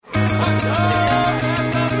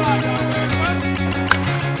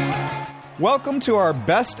Welcome to our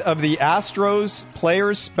Best of the Astros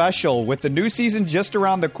Players Special. With the new season just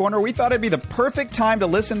around the corner, we thought it'd be the perfect time to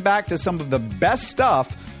listen back to some of the best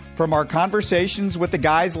stuff from our conversations with the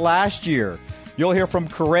guys last year. You'll hear from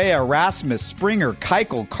Correa, Rasmus, Springer,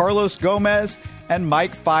 Keuchel, Carlos Gomez, and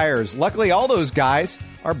Mike Fiers. Luckily, all those guys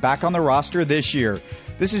are back on the roster this year.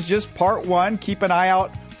 This is just part one. Keep an eye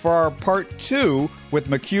out for our part two with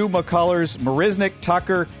McHugh, McCullers, Marisnick,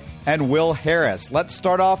 Tucker, and Will Harris. Let's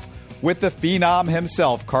start off with the phenom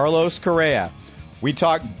himself, Carlos Correa. We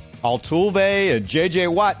talked Altuve and J.J.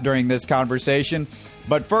 Watt during this conversation.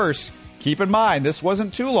 But first, keep in mind, this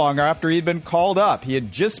wasn't too long after he'd been called up. He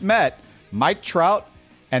had just met Mike Trout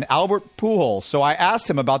and Albert Pujols. So I asked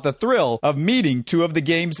him about the thrill of meeting two of the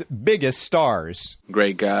game's biggest stars.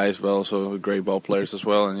 Great guys, but also great ball players as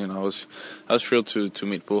well. And, I was thrilled to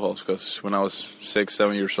meet Pujols because when I was 6,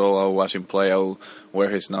 7 years old, I would watch him play. I would wear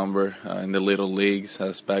his number in the little leagues.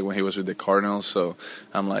 That's back when he was with the Cardinals. So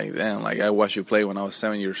I'm like, damn, I watched you play when I was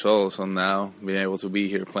 7 years old. So now being able to be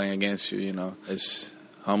here playing against you, it's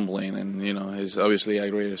humbling and, it's obviously a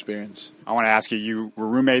great experience. I want to ask you, you were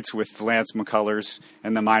roommates with Lance McCullers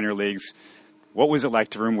in the minor leagues. What was it like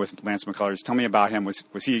to room with Lance McCullers? Tell me about him. Was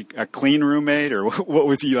he a clean roommate, or what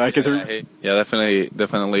was he like? Yeah,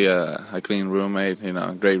 definitely a clean roommate.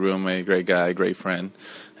 Great roommate, great guy, great friend.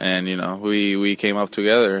 And, we came up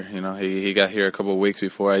together. He got here a couple of weeks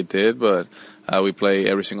before I did, but we play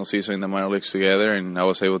every single season in the minor leagues together, and I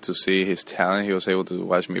was able to see his talent. He was able to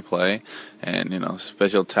watch me play. And,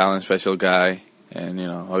 special talent, special guy, and,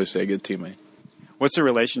 obviously a good teammate. What's the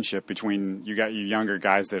relationship between you younger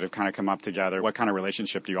guys that have kind of come up together? What kind of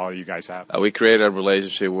relationship do all you guys have? We created a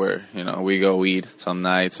relationship where, we go eat some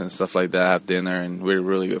nights and stuff like that, have dinner, and we're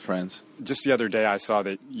really good friends. Just the other day I saw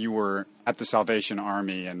that you were at the Salvation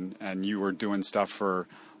Army and you were doing stuff for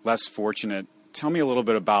less fortunate. Tell me a little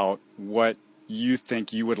bit about what you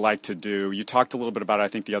think you would like to do. You talked a little bit about it, I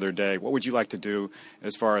think, the other day. What would you like to do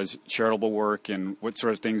as far as charitable work, and what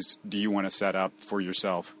sort of things do you want to set up for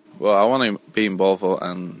yourself? Well, I want to be involved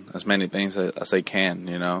in as many things as I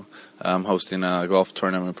can, I'm hosting a golf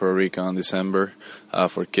tournament in Puerto Rico in December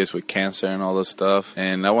for kids with cancer and all this stuff.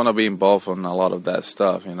 And I want to be involved in a lot of that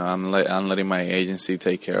stuff. I'm letting my agency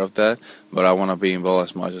take care of that, but I want to be involved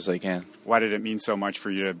as much as I can. Why did it mean so much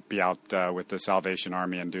for you to be out with the Salvation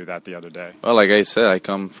Army and do that the other day? Well, like I said, I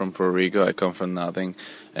come from Puerto Rico. I come from nothing.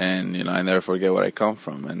 And, I never forget where I come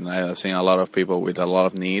from. And I've seen a lot of people with a lot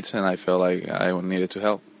of needs, and I feel like I needed to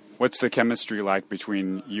help. What's the chemistry like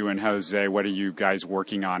between you and Jose? What are you guys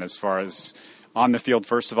working on as far as on the field,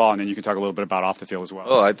 first of all, and then you can talk a little bit about off the field as well?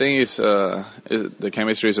 Well, I think the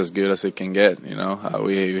chemistry is as good as it can get.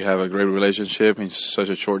 We have a great relationship in such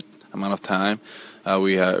a short amount of time.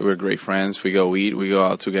 We're great friends. We go eat. We go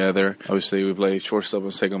out together. Obviously, we play shortstop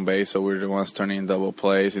and second base, so we're the ones turning double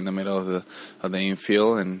plays in the middle of the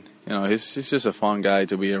infield. And he's just a fun guy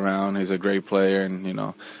to be around. He's a great player,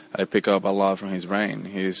 and I pick up a lot from his brain.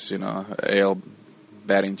 He's AL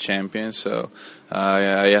batting champion, so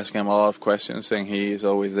I ask him a lot of questions, and he is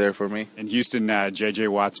always there for me. In Houston, J.J.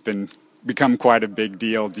 Watt's become quite a big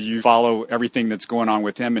deal. Do you follow everything that's going on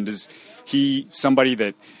with him, and is he somebody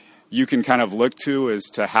that you can kind of look to as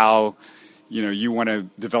to how you want to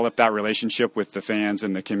develop that relationship with the fans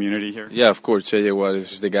and the community here? Yeah, of course. J.J. Watt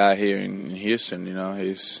is the guy here in Houston.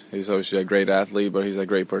 He's obviously a great athlete, but he's a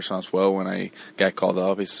great person as well. When I got called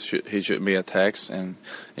up, he shot me a text, and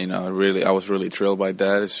I was really thrilled by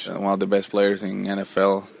that. It's one of the best players in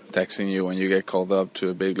NFL texting you when you get called up to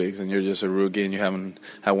a big league, and you're just a rookie and you haven't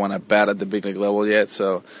had one at bat at the big league level yet.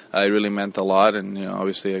 So it really meant a lot, and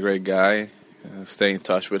obviously a great guy. Stay in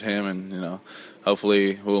touch with him, and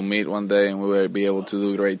hopefully we'll meet one day and we'll be able to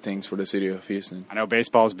do great things for the city of Houston. I know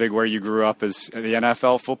baseball is big where you grew up. Is the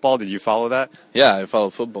NFL football? Did you follow that? Yeah, I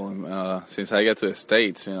follow football. Since I got to the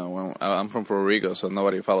States, I'm from Puerto Rico, so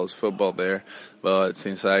nobody follows football there. But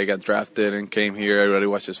since I got drafted and came here, everybody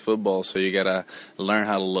watches football, so you got to learn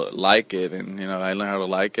how to like it. And, I learned how to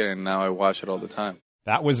like it, and now I watch it all the time.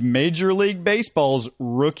 That was Major League Baseball's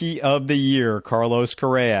Rookie of the Year, Carlos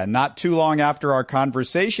Correa. Not too long after our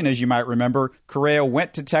conversation, as you might remember, Correa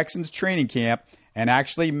went to Texans training camp and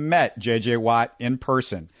actually met J.J. Watt in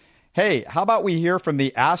person. Hey, how about we hear from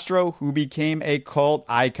the Astro who became a cult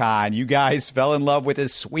icon? You guys fell in love with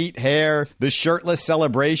his sweet hair, the shirtless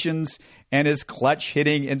celebrations, and his clutch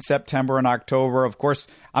hitting in September and October. Of course,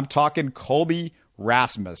 I'm talking Colby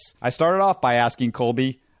Rasmus. I started off by asking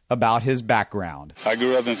Colby about his background. I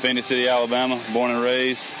grew up in Phoenix City, Alabama, born and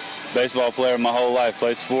raised. Baseball player my whole life,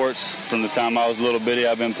 played sports. From the time I was a little bitty,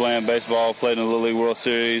 I've been playing baseball, played in the Little League World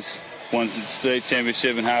Series, won the state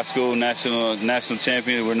championship in high school, national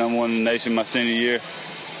champion. We're number one in the nation my senior year.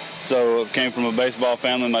 So came from a baseball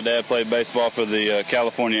family. My dad played baseball for the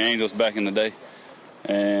California Angels back in the day.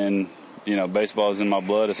 And, you know, baseball is in my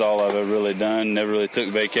blood. It's all I've ever really done. Never really took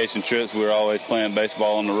vacation trips. We were always playing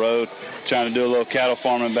baseball on the road. Trying to do a little cattle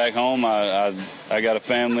farming back home. I got a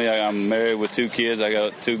family. I'm married with 2 kids. I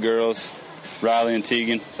got 2 girls, Riley and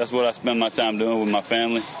Tegan. That's what I spend my time doing with my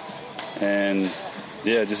family. And,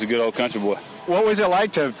 yeah, just a good old country boy. What was it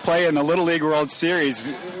like to play in the Little League World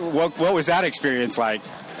Series? What was that experience like?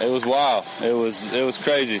 It was wild. It was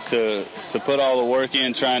crazy to put all the work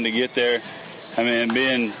in trying to get there. I mean,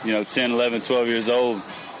 being, 10, 11, 12 years old,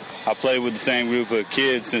 I played with the same group of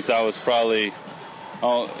kids since I was probably,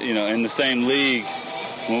 in the same league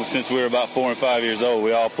since we were about 4 and 5 years old.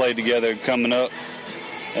 We all played together coming up.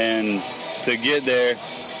 And to get there,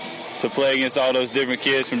 to play against all those different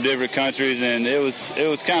kids from different countries, and it was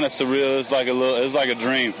kind of surreal. It was like a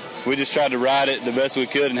dream. We just tried to ride it the best we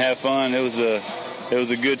could and have fun. It was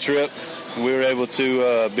a good trip. We were able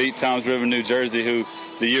to beat Toms River, New Jersey, who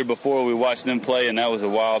the year before we watched them play, and that was a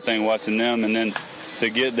wild thing watching them. And then to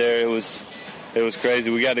get there, it was crazy.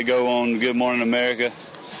 We got to go on Good Morning America.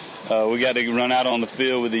 We got to run out on the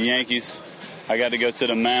field with the Yankees. I got to go to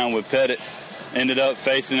the mound with Pettit. Ended up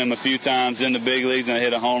facing him a few times in the big leagues, and I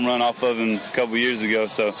hit a home run off of him a couple years ago.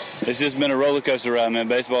 So it's just been a roller coaster ride, man.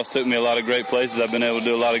 Baseball's took me a lot of great places. I've been able to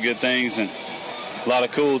do a lot of good things and a lot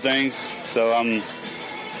of cool things. So I'm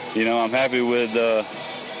happy with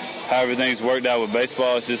how everything's worked out with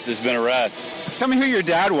baseball. It's been a ride. Tell me who your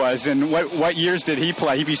dad was and what years did he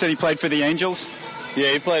play? You said he played for the Angels?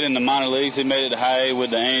 Yeah, he played in the minor leagues. He made it to high A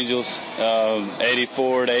with the Angels,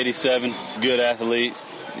 84 to 87. Good athlete.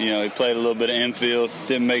 He played a little bit of infield.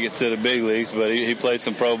 Didn't make it to the big leagues, but he played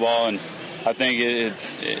some pro ball, and I think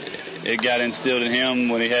it got instilled in him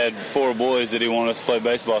when he had 4 boys that he wanted us to play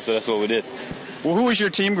baseball, so that's what we did. Well, who was your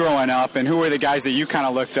team growing up, and who were the guys that you kind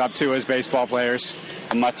of looked up to as baseball players?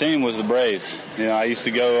 My team was the Braves. I used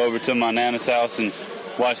to go over to my Nana's house and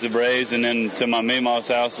watch the Braves, and then to my Meemaw's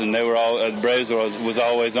house, and they were all the Braves was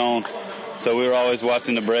always on. So we were always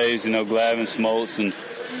watching the Braves. Glavin, Smoltz, and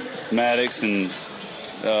Maddox, and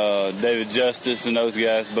David Justice, and those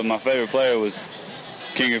guys. But my favorite player was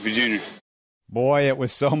Ken Griffey Jr. Boy, it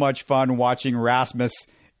was so much fun watching Rasmus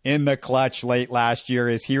in the clutch late last year.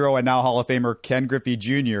 His hero and now Hall of Famer Ken Griffey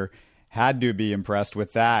Jr. had to be impressed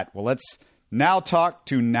with that. Well, let's now talk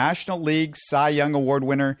to National League Cy Young Award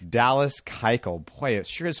winner Dallas Keuchel. Boy, it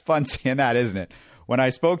sure is fun seeing that, isn't it? When I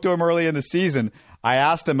spoke to him early in the season, I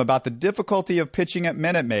asked him about the difficulty of pitching at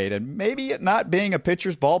Minute Maid and maybe it not being a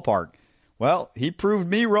pitcher's ballpark. Well, he proved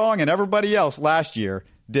me wrong and everybody else last year,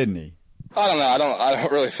 didn't he? I don't know. I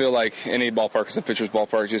don't really feel like any ballpark is a pitcher's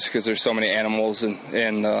ballpark just because there's so many animals in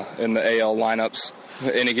the AL lineups.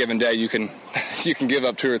 Any given day, you can give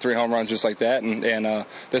up 2 or 3 home runs just like that, and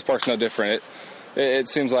this park's no different. It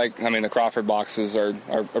seems like the Crawford boxes are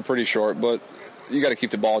pretty short, but you got to keep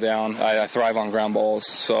the ball down. I thrive on ground balls,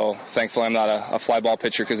 so thankfully I'm not a fly ball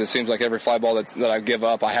pitcher because it seems like every fly ball that I give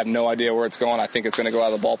up, I have no idea where it's going. I think it's going to go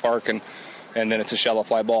out of the ballpark, and then it's a shallow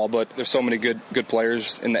fly ball. But there's so many good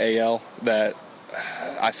players in the AL that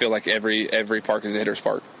I feel like every park is a hitter's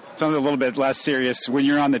park. Something a little bit less serious. When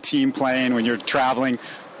you're on the team playing, when you're traveling,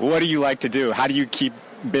 what do you like to do? How do you keep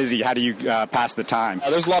busy? How do you pass the time?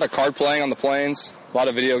 There's a lot of card playing on the planes, a lot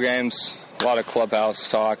of video games, a lot of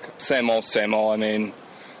clubhouse talk. Same old, same old.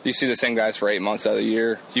 You see the same guys for 8 months out of the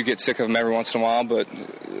year. You get sick of them every once in a while, but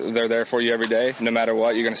they're there for you every day. No matter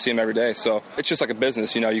what, you're going to see them every day. So it's just like a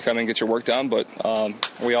business. You come in and get your work done, but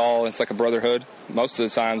it's like a brotherhood. Most of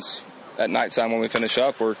the times at nighttime when we finish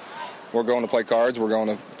up, we're going to play cards. We're going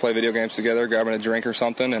to play video games together, grabbing a drink or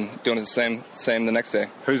something, and doing the same the next day.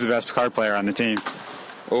 Who's the best card player on the team?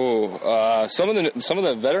 Some of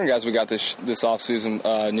the veteran guys we got this offseason,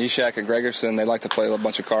 Neshek and Gregerson, they like to play a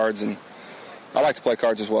bunch of cards, and I like to play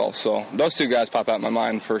cards as well. So those 2 guys pop out in my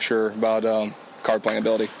mind for sure about card playing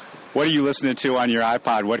ability. What are you listening to on your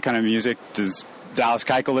iPod? What kind of music does Dallas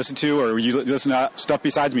Keuchel listen to, or you listen to stuff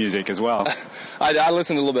besides music as well? I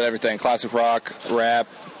listen to a little bit of everything: classic rock, rap,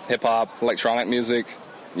 hip-hop, electronic music,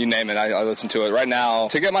 you name it. I listen to it. Right now,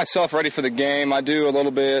 to get myself ready for the game, I do a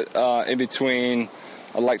little bit in between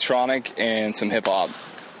electronic and some hip-hop.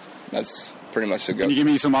 That's pretty much the go. Can you give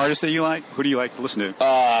me some artists that you like? Who do you like to listen to?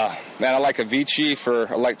 I like Avicii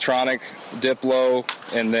for electronic, Diplo,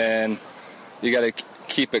 and then you got to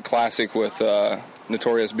keep it classic with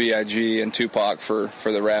Notorious B.I.G. and Tupac for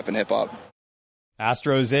the rap and hip-hop.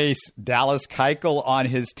 Astros ace Dallas Keuchel on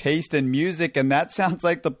his taste in music, and that sounds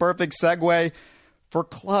like the perfect segue For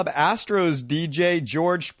Club Astros DJ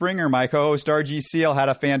George Springer, my co-host RG Seal had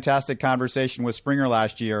a fantastic conversation with Springer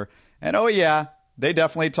last year. And oh yeah, they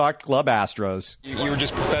definitely talked Club Astros. You were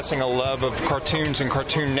just professing a love of cartoons and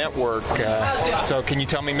Cartoon Network. So can you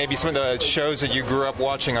tell me maybe some of the shows that you grew up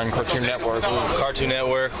watching on Cartoon Network? Cartoon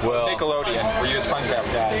Network, well... Nickelodeon. Were you a SpongeBob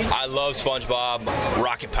guy? I love SpongeBob,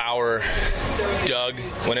 Rocket Power, Doug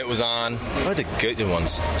when it was on. What are the good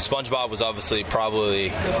ones? SpongeBob was obviously probably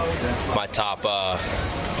my top 5.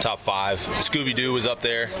 Scooby-Doo was up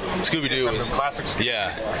there. Scooby-Doo was... Classic Scooby-Doo.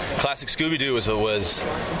 Yeah. Classic Scooby-Doo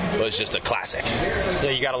was just a classic. Yeah,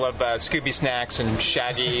 you gotta love Scooby Snacks and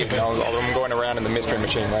Shaggy and all of them going around in the Mystery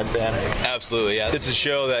Machine, right, Ben? Absolutely, yeah. It's a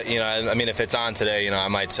show that, I mean, if it's on today, I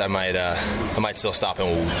might still stop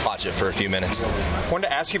and watch it for a few minutes. I wanted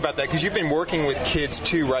to ask you about that because you've been working with kids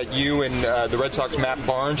too, right? You and the Red Sox Matt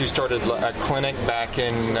Barnes, you started a clinic back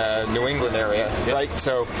in New England area, right?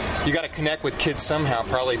 So you got to connect with kids somehow,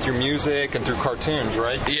 probably through music and through cartoons,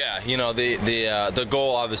 right? Yeah, the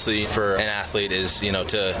goal obviously for an athlete is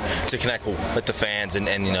to connect with the fans and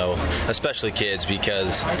especially kids,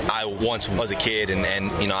 because I once was a kid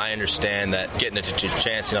and I understand that getting a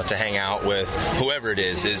chance to hang out with whoever it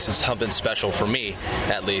is something special for me,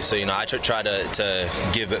 at least. So I try to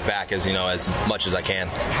give it back as much as I can.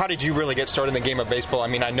 How did you really get started in the game of baseball? I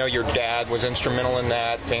mean, I know your dad was instrumental in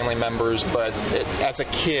that, family members, but as a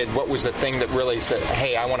kid, what was the thing that really said,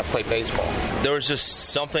 hey, I want to play baseball? There was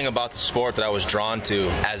just something about the sport that I was drawn to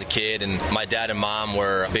as a kid, and my dad and mom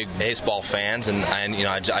were big baseball fans, and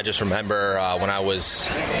I just remember when I was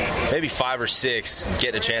maybe 5 or 6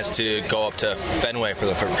 getting a chance to go up to Fenway for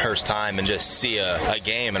the first time and just see a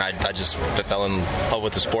game, and I just fell in love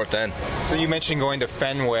with the sport then. So you mentioned going to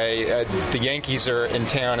Fenway. The Yankees are in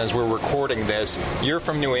town as we're recording this. You're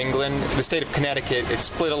from New England. The state of Connecticut, it's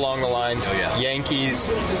split along the lines. Oh, yeah. Yankees,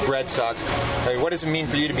 Red Sox. I mean, what does it mean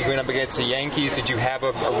for you to be going up against the Yankees? Did you have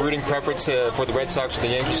a rooting preference for the Red Sox or the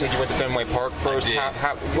Yankees? You said you went to Fenway Park first.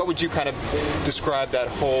 What would you kind of describe that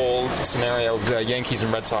whole scenario of the Yankees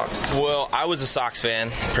and Red Sox? Well, I was a Sox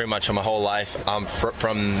fan pretty much my whole life. I'm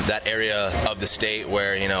from that area of the state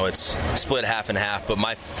where, it's split half and half, but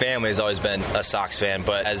my family has always been a Sox fan.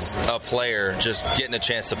 But as a player, just getting a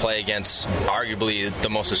chance to play against arguably the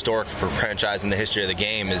most historic franchise in the history of the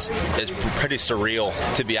game is pretty surreal,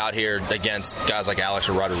 to be out here against guys like Alex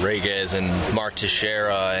Rodriguez and Mark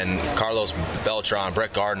Teixeira and Carlos Beltran,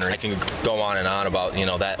 Brett Gardner. I can go on and on about,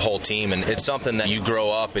 that whole team, and it's something that you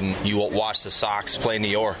grow up and you watch the Sox play New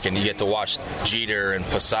York, and you get to watch Jeter and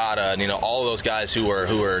Posada and all of those guys who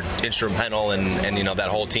were instrumental in that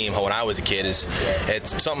whole team when I was a kid.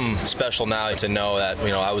 It's something special now to know that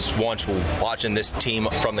I was once watching this team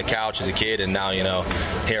from the couch as a kid, and now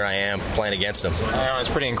here I am playing against them. I know, it's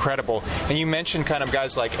pretty incredible. And you mentioned kind of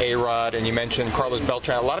guys like A-Rod, and you mentioned Carlos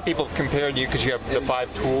Beltran. A lot of people have compared you because you have the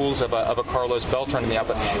 5 tools of a Carlos Beltran in the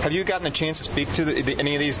outfit. Have you gotten a chance to speak to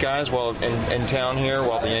any of these guys while in town here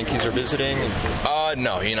while the Yankees are visiting?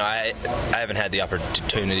 No, I haven't had the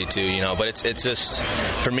opportunity to, but it's just,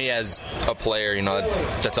 for me as a player,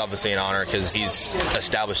 that's obviously an honor because he's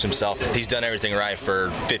established himself. He's done everything right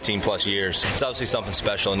for 15 plus years. It's obviously something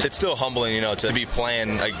special, and it's still humbling, to be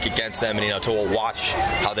playing against them and, to watch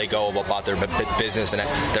how they go about their business and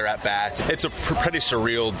their at-bats. It's a pretty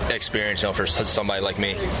surreal experience, for somebody like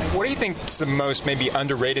me. What do you think is the most maybe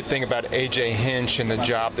underrated thing about A.J. Hinch and the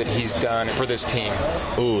job that he's done for this team?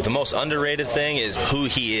 Ooh, the most underrated thing is who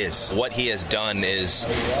he is. What he has done is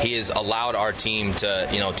he has allowed our team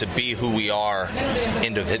to be who we are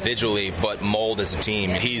individually, but mold as a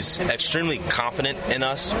team. He's extremely confident in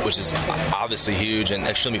us, which is obviously huge, and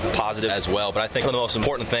extremely positive as well. But I think one of the most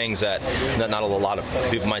important things that not a lot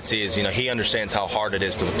of people might see is, he understands how hard it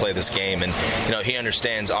is to play this game, and he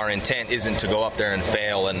understands our intent isn't to go up there and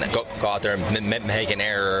fail and go out there and make an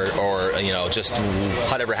error or just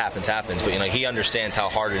whatever happens. But he understands how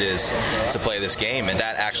hard it is to play this game, and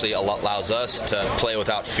that actually allows us to play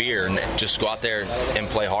without fear and just go out there and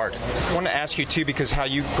play hard. I want to ask you too, because how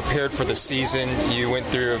you prepared for the season, you went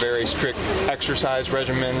through a very strict exercise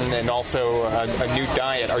regimen and also a new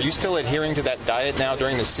diet. Are you still adhering to that diet now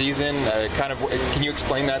during the season? Can you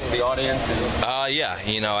explain that to the audience? Yeah,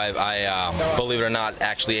 I believe it or not,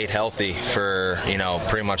 actually ate healthy for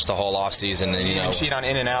pretty much the whole off season. And you didn't cheat on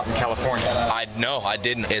In-N-Out in California? I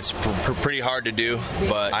didn't. It's pretty hard to do,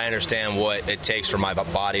 but I understand what it takes takes for my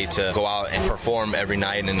body to go out and perform every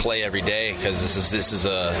night and play every day, because this is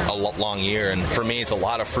a long year. And for me, it's a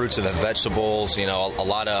lot of fruits and vegetables, a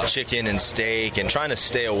lot of chicken and steak, and trying to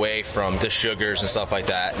stay away from the sugars and stuff like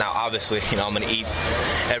that. Now, obviously, I'm going to eat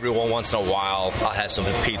every once in a while. I'll have some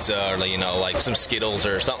pizza or, like some Skittles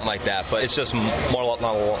or something like that. But it's just more along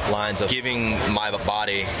the lines of giving my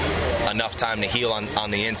body enough time to heal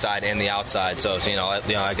on the inside and the outside. So,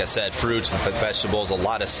 like I said, fruits, vegetables, a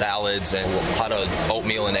lot of salads, and a lot of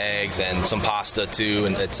oatmeal and eggs, and some pasta too.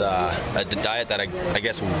 And it's a diet that I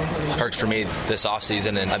guess works for me this off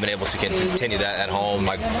season, and I've been able to continue that at home.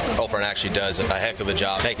 My girlfriend actually does a heck of a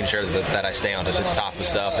job making sure that I stay on the top of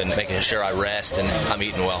stuff and making sure I rest and I'm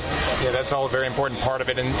eating well. Yeah, that's all a very important part of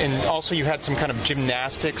it. And also you had some kind of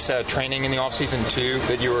gymnastics training in the off season too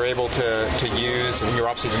that you were able to use in your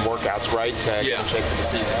off season workouts, right? To get in shape for the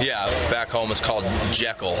season. Yeah, back home it's called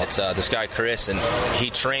Jekyll. It's this guy Chris, and he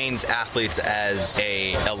trains athletes as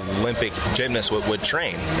a Olympic gymnast would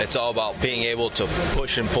train. It's all about being able to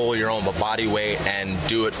push and pull your own body weight and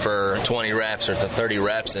do it for 20 reps or 30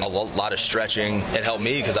 reps, and a lot of stretching. It helped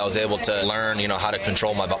me because I was able to learn, how to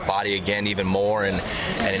control my body again even more, and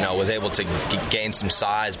was able to gain some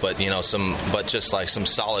size, but just like some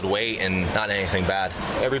solid weight and not anything bad.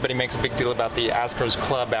 Everybody makes a big deal about the Astros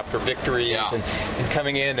club after victories and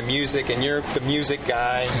coming in, the music, and you're the music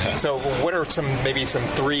guy. So what are maybe some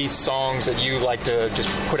 3 songs that you like to just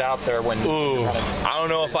put out there when I don't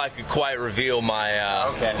know if I could quite reveal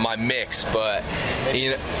my mix, but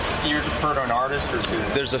you refer to an artist or two?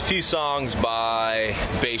 There's a few songs by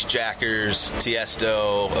Bass Jackers,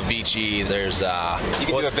 Tiesto, Avicii. There's you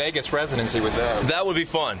can do a Vegas residency with those. That would be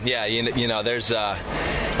fun. Yeah, there's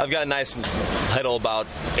I've got a nice little about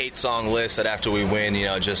 8-song list that after we win,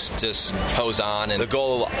 just hose on. And the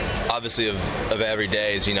goal, obviously, of every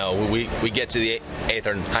day is, we get to the 8th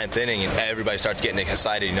or 9th inning and everybody starts getting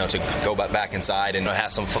excited, to go back inside and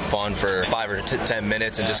have some fun for 5 or 10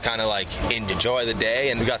 minutes and just kind of like enjoy the day.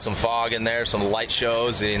 And we got some fog in there, some light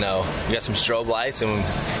shows, we got some strobe lights, and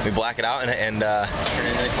we black it out and turn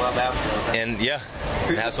into the club Astros. And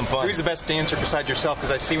have some fun. Who's the best dancer besides yourself?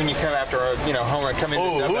 Because I see when you come after a home run, come in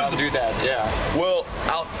and do that. Yeah. Well,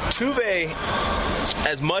 Altuve,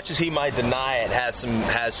 as much as he might deny it,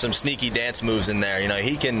 has some sneaky dance moves in there.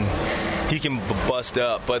 He can bust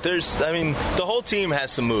up, but the whole team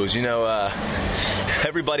has some moves.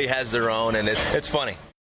 Everybody has their own, and it's funny.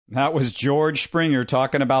 That was George Springer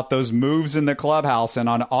talking about those moves in the clubhouse. And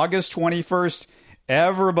on August 21st,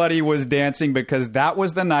 everybody was dancing because that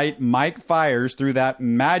was the night Mike Fiers threw that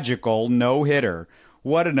magical no-hitter.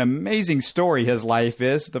 What an amazing story his life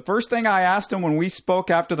is. The first thing I asked him when we spoke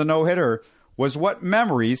after the no-hitter was what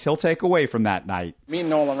memories he'll take away from that night. Meeting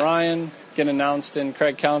Nolan Ryan, getting announced in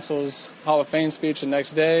Craig Counsell's Hall of Fame speech the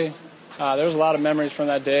next day. There was a lot of memories from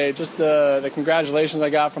that day. Just the congratulations I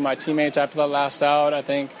got from my teammates after that last out, I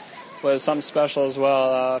think, was something special as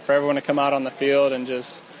well. For everyone to come out on the field and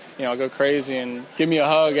just, go crazy and give me a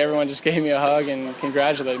hug. Everyone just gave me a hug and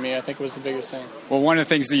congratulated me. I think it was the biggest thing. Well, one of the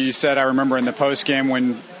things that you said, I remember in the postgame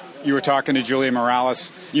when you were talking to Julia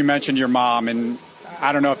Morales, you mentioned your mom, and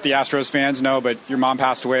I don't know if the Astros fans know, but your mom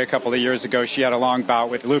passed away a couple of years ago. She had a long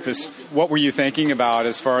bout with lupus. What were you thinking about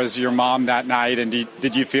as far as your mom that night, and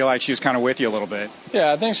did you feel like she was kind of with you a little bit?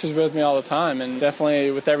 Yeah, I think she's with me all the time, and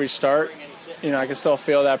definitely with every start, I can still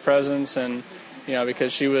feel that presence, and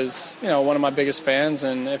because she was, one of my biggest fans,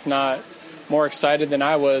 and if not more excited than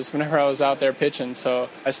I was whenever I was out there pitching. So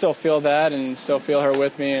I still feel that and still feel her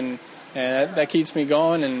with me, and that keeps me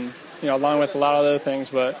going, and, along with a lot of other things.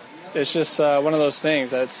 But it's just one of those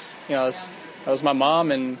things that's, that was my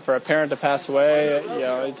mom, and for a parent to pass away,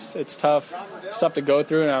 it's tough. It's tough to go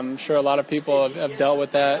through, and I'm sure a lot of people have dealt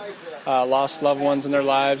with that, lost loved ones in their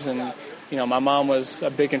lives, and, my mom was a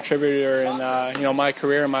big contributor in, my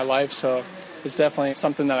career and my life, so it's definitely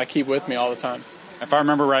something that I keep with me all the time. If I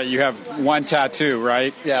remember right, you have one tattoo,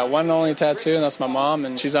 right? Yeah, one only tattoo, and that's my mom,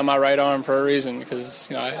 and she's on my right arm for a reason because,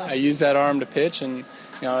 I use that arm to pitch, and,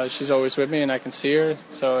 she's always with me, and I can see her,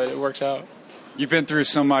 so it works out. You've been through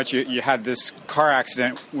so much. You had this car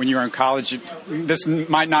accident when you were in college. This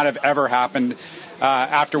might not have ever happened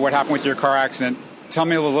after what happened with your car accident. Tell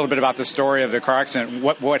me a little bit about the story of the car accident.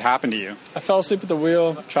 What happened to you? I fell asleep at the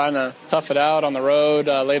wheel, trying to tough it out on the road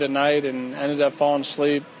late at night, and ended up falling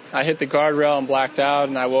asleep. I hit the guardrail and blacked out,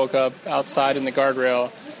 and I woke up outside in the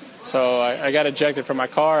guardrail. So I got ejected from my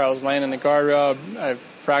car. I was laying in the guardrail. I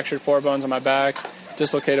fractured 4 bones in my back,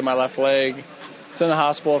 dislocated my left leg. I was in the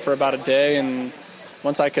hospital for about a day, and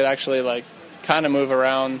once I could actually kind of move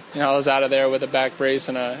around, I was out of there with a back brace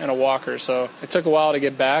and a walker. So it took a while to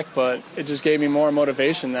get back, but it just gave me more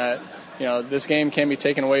motivation that this game can be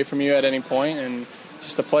taken away from you at any point, and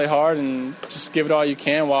just to play hard and just give it all you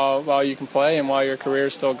can while you can play and while your career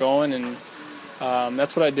is still going. And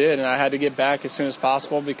that's what I did, and I had to get back as soon as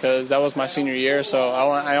possible because that was my senior year, so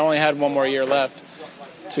I only had one more year left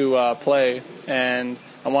to play, and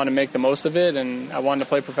I wanted to make the most of it, and I wanted to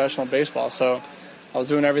play professional baseball. So I was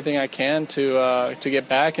doing everything I can to get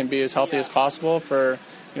back and be as healthy as possible for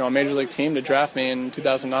a major league team to draft me in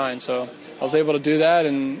 2009. So I was able to do that,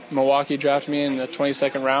 and Milwaukee drafted me in the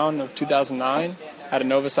 22nd round of 2009 out of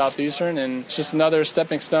Nova Southeastern, and it's just another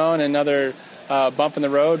stepping stone, another bump in the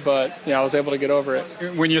road, but I was able to get over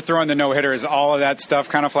it. When you're throwing the no-hitter, is all of that stuff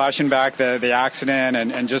kind of flashing back, the accident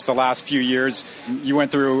and just the last few years? You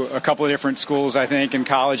went through a couple of different schools, I think, in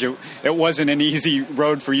college. It wasn't an easy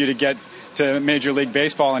road for you to get to Major League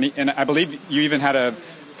Baseball, and I believe you even had a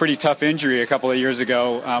pretty tough injury a couple of years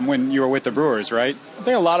ago when you were with the Brewers, right? I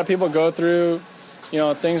think a lot of people go through,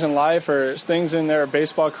 things in life or things in their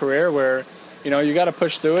baseball career where you got to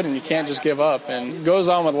push through it and you can't just give up. And it goes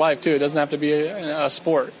on with life, too. It doesn't have to be a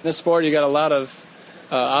sport. In this sport, you got a lot of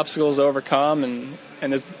obstacles to overcome,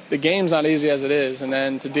 and the game's not easy as it is. And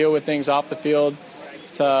then to deal with things off the field,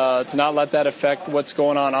 to not let that affect what's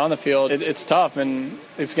going on the field, it's tough. And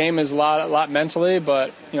this game is a lot mentally,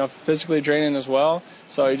 but physically draining as well.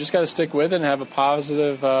 So you just got to stick with it and have a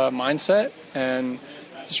positive mindset and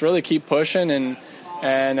just really keep pushing.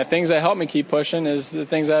 And the things that help me keep pushing is the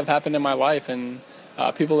things that have happened in my life, and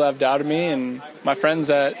people that have doubted me, and my friends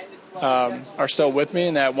that are still with me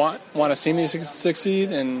and that want to see me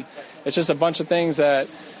succeed. And it's just a bunch of things that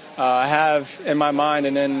I have in my mind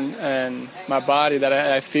and my body that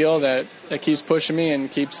I feel that keeps pushing me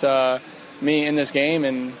and keeps me in this game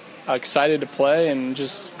and excited to play and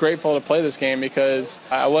just grateful to play this game because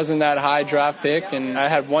I wasn't that high draft pick and I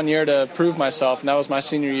had 1 year to prove myself, and that was my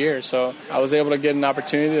senior year. So I was able to get an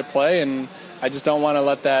opportunity to play, and I just don't want to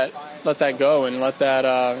let that go and let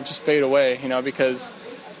that just fade away, because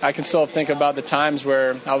I can still think about the times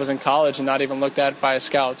where I was in college and not even looked at by a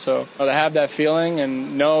scout. So to have that feeling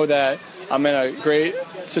and know that I'm in a great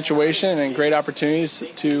situation and great opportunities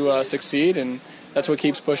to succeed, and that's what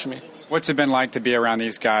keeps pushing me. What's it been like to be around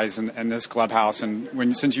these guys and this clubhouse?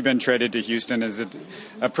 And since you've been traded to Houston, is it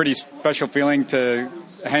a pretty special feeling to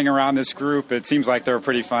hang around this group? It seems like they're a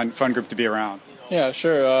pretty fun group to be around. Yeah,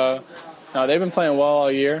 sure. They've been playing well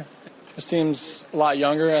all year. This team's a lot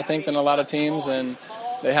younger, I think, than a lot of teams, and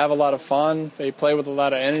they have a lot of fun. They play with a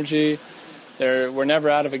lot of energy. We're never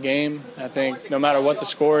out of a game. I think no matter what the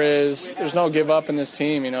score is, there's no give up in this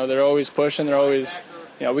team. They're always pushing. They're always,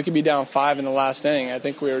 we could be down 5 in the last inning. I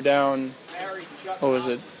think we were down,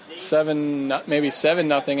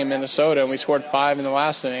 7-0 in Minnesota, and we scored 5 in the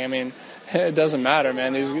last inning. I mean, it doesn't matter,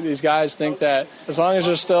 man. These guys think that as long as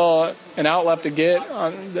there's still an out left to get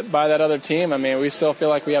by that other team, I mean, we still feel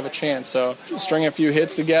like we have a chance. So string a few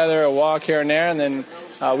hits together, a walk here and there, and then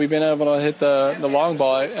we've been able to hit the long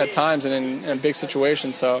ball at times and in big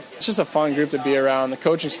situations. So it's just a fun group to be around. The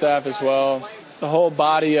coaching staff as well. The whole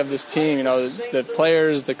body of this team, the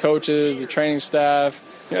players, the coaches, the training staff,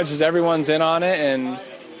 just everyone's in on it. And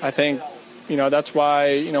I think, that's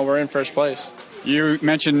why, we're in first place. You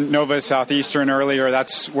mentioned Nova Southeastern earlier.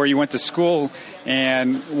 That's where you went to school.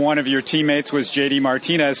 And one of your teammates was J.D.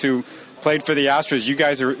 Martinez, who played for the Astros. You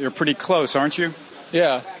guys are pretty close, aren't you?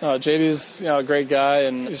 Yeah. JD's a great guy,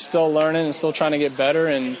 and he's still learning and still trying to get better.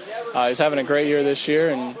 And he's having a great year this year.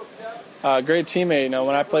 And great teammate.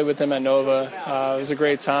 When I played with him at Nova, it was a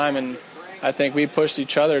great time, and I think we pushed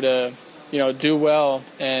each other to, do well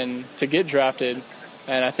and to get drafted.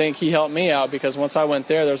 And I think he helped me out because once I went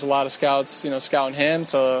there was a lot of scouts, scouting him.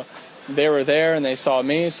 So they were there and they saw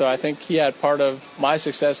me. So I think he had part of my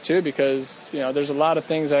success too because, there's a lot of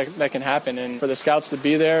things that can happen. And for the scouts to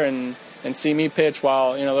be there and see me pitch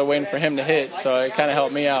while, they're waiting for him to hit. So it kind of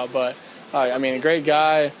helped me out. But, a great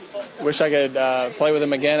guy. Wish I could play with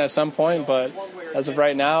him again at some point, but as of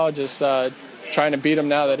right now, just trying to beat him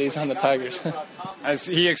now that he's on the Tigers. As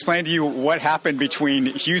he explained to you what happened between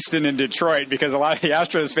Houston and Detroit, because a lot of the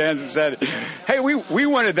Astros fans have said, hey, we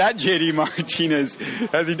wanted that J.D. Martinez.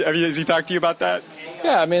 Has he talked to you about that?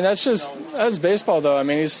 Yeah, that's baseball, though.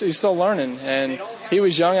 He's still learning, and he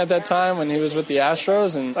was young at that time when he was with the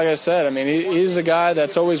Astros, and like I said, he's a guy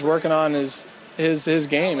that's always working on his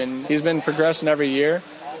game, and he's been progressing every year.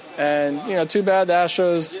 And, too bad the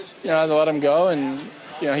Astros, had to let him go, and,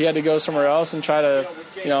 he had to go somewhere else and try to,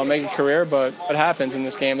 make a career. But what happens in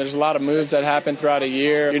this game? There's a lot of moves that happen throughout a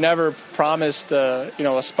year. You're never promised,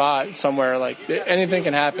 a spot somewhere. Like, anything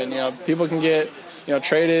can happen. People can get,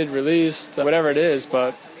 traded, released, whatever it is.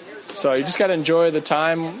 But so you just got to enjoy the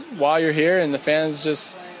time while you're here, and the fans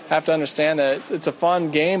just have to understand that it's a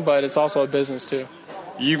fun game, but it's also a business too.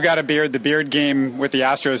 You've got a beard. The beard game with the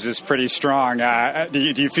Astros is pretty strong. Do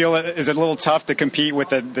you feel is it a little tough to compete with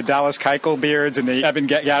the Dallas Keuchel beards and the Evan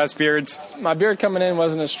Gattis beards? My beard coming in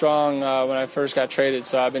wasn't as strong when I first got traded,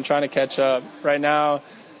 so I've been trying to catch up. Right now,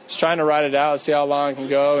 just trying to ride it out, see how long I can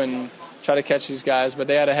go, and try to catch these guys. But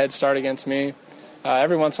they had a head start against me.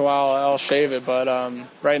 Every once in a while, I'll shave it, but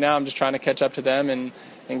right now I'm just trying to catch up to them and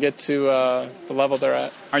get to the level they're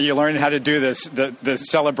at. Are you learning how to do this? The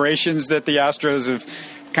celebrations that the Astros have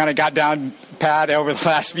kind of got down pat over the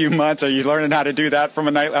last few months, are you learning how to do that on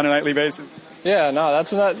a nightly basis? Yeah, no,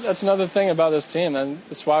 that's another thing about this team, and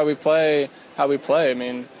that's why we play how we play. I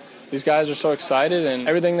mean, these guys are so excited, and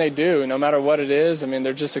everything they do, no matter what it is, I mean,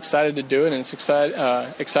 they're just excited to do it and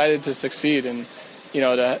excited to succeed, and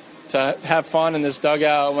to have fun in this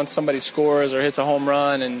dugout once somebody scores or hits a home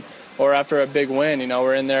run or after a big win,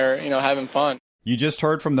 we're in there, having fun. You just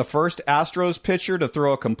heard from the first Astros pitcher to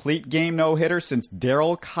throw a complete game no-hitter since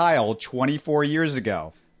Darryl Kyle 24 years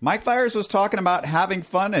ago. Mike Fiers was talking about having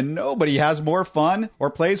fun, and nobody has more fun or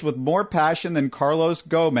plays with more passion than Carlos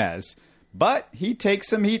Gomez. But he takes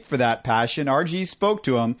some heat for that passion. RG spoke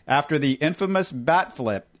to him after the infamous bat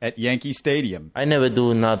flip at Yankee Stadium. I never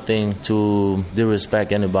do nothing to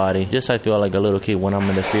disrespect anybody. Just I feel like a little kid when I'm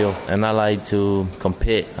in the field. And I like to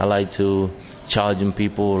compete. I like to charging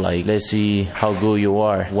people, like, let's see how good you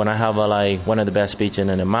are. When I have one of the best pitching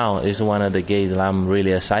in the mound, it's one of the games that I'm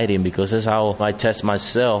really excited because it's how I test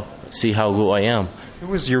myself, see how good I am. Who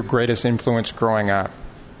was your greatest influence growing up?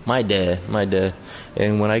 My dad.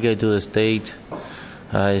 And when I get to the state,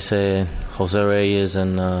 I say Jose Reyes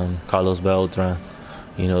and Carlos Beltran.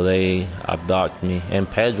 They adopt me. And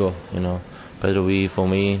Pedro, Pedro V for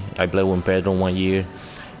me. I played with Pedro 1 year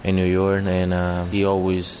in New York, and he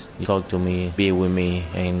always talked to me, be with me,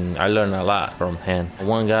 and I learned a lot from him.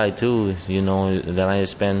 One guy too, that I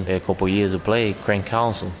spent a couple years to play, Craig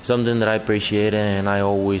Counsell. Something that I appreciated, and I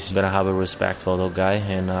always gonna have a respect for that guy,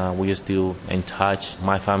 and we are still in touch.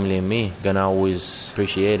 My family and me gonna always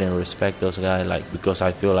appreciate and respect those guys, because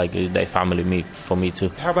I feel like they family for me too.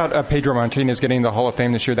 How about Pedro Martinez getting the Hall of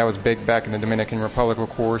Fame this year? That was big back in the Dominican Republic, of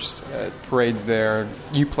course. Parades there.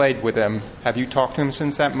 You played with him. Have you talked to him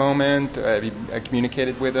since that moment? Have you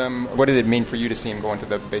communicated with him? What did it mean for you to see him go into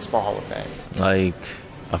the Baseball Hall of Fame? Like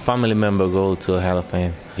a family member go to the Hall of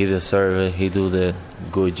Fame. He deserves it. He do the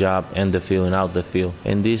good job in the field and out the field.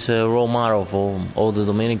 And this role model for all the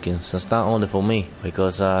Dominicans. It's not only for me,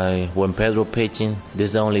 because when Pedro pitching, this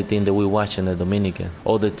is the only thing that we watch in the Dominican.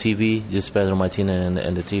 All the TV, just Pedro Martinez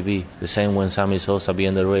and the TV. The same when Sammy Sosa be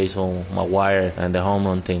in the race on McGwire and the home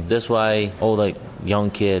run thing. That's why all the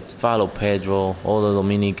young kids follow Pedro. All the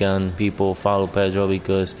Dominican people follow Pedro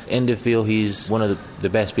because in the field he's one of the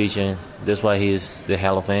best pitchers. That's why he's the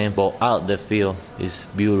Hall of Fame. But out the field, he's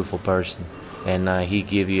a beautiful person. And he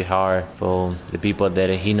give you heart for the people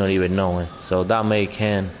that he not even knowing. So that make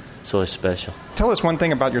him so special. Tell us one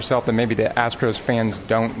thing about yourself that maybe the Astros fans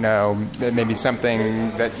don't know, that maybe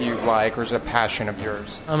something that you like or is a passion of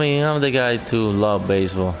yours. I mean, I'm the guy to love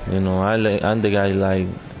baseball. I'm the guy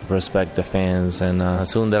respect the fans. And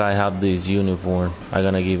as soon that I have this uniform, I'm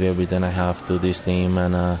going to give everything I have to this team.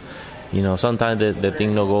 And, sometimes the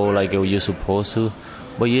thing don't go like you're supposed to.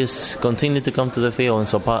 But just continue to come to the field and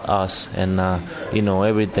support us, and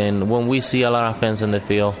everything. When we see a lot of fans in the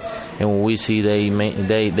field, and when we see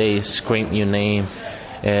they scream your name,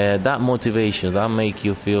 that motivation, that make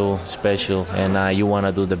you feel special, and you want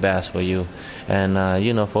to do the best for you. And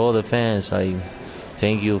for all the fans,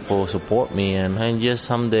 thank you for support me, and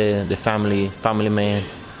just I'm the family man.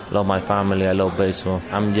 Love my family. I love baseball.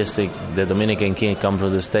 I'm just the Dominican kid come to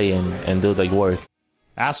the state and do the work.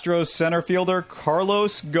 Astros center fielder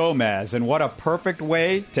Carlos Gomez, and what a perfect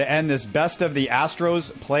way to end this Best of the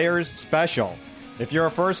Astros Players special. If you're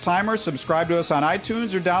a first-timer, subscribe to us on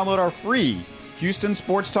iTunes or download our free Houston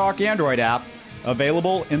Sports Talk Android app,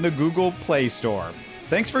 available in the Google Play Store.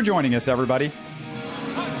 Thanks for joining us, everybody.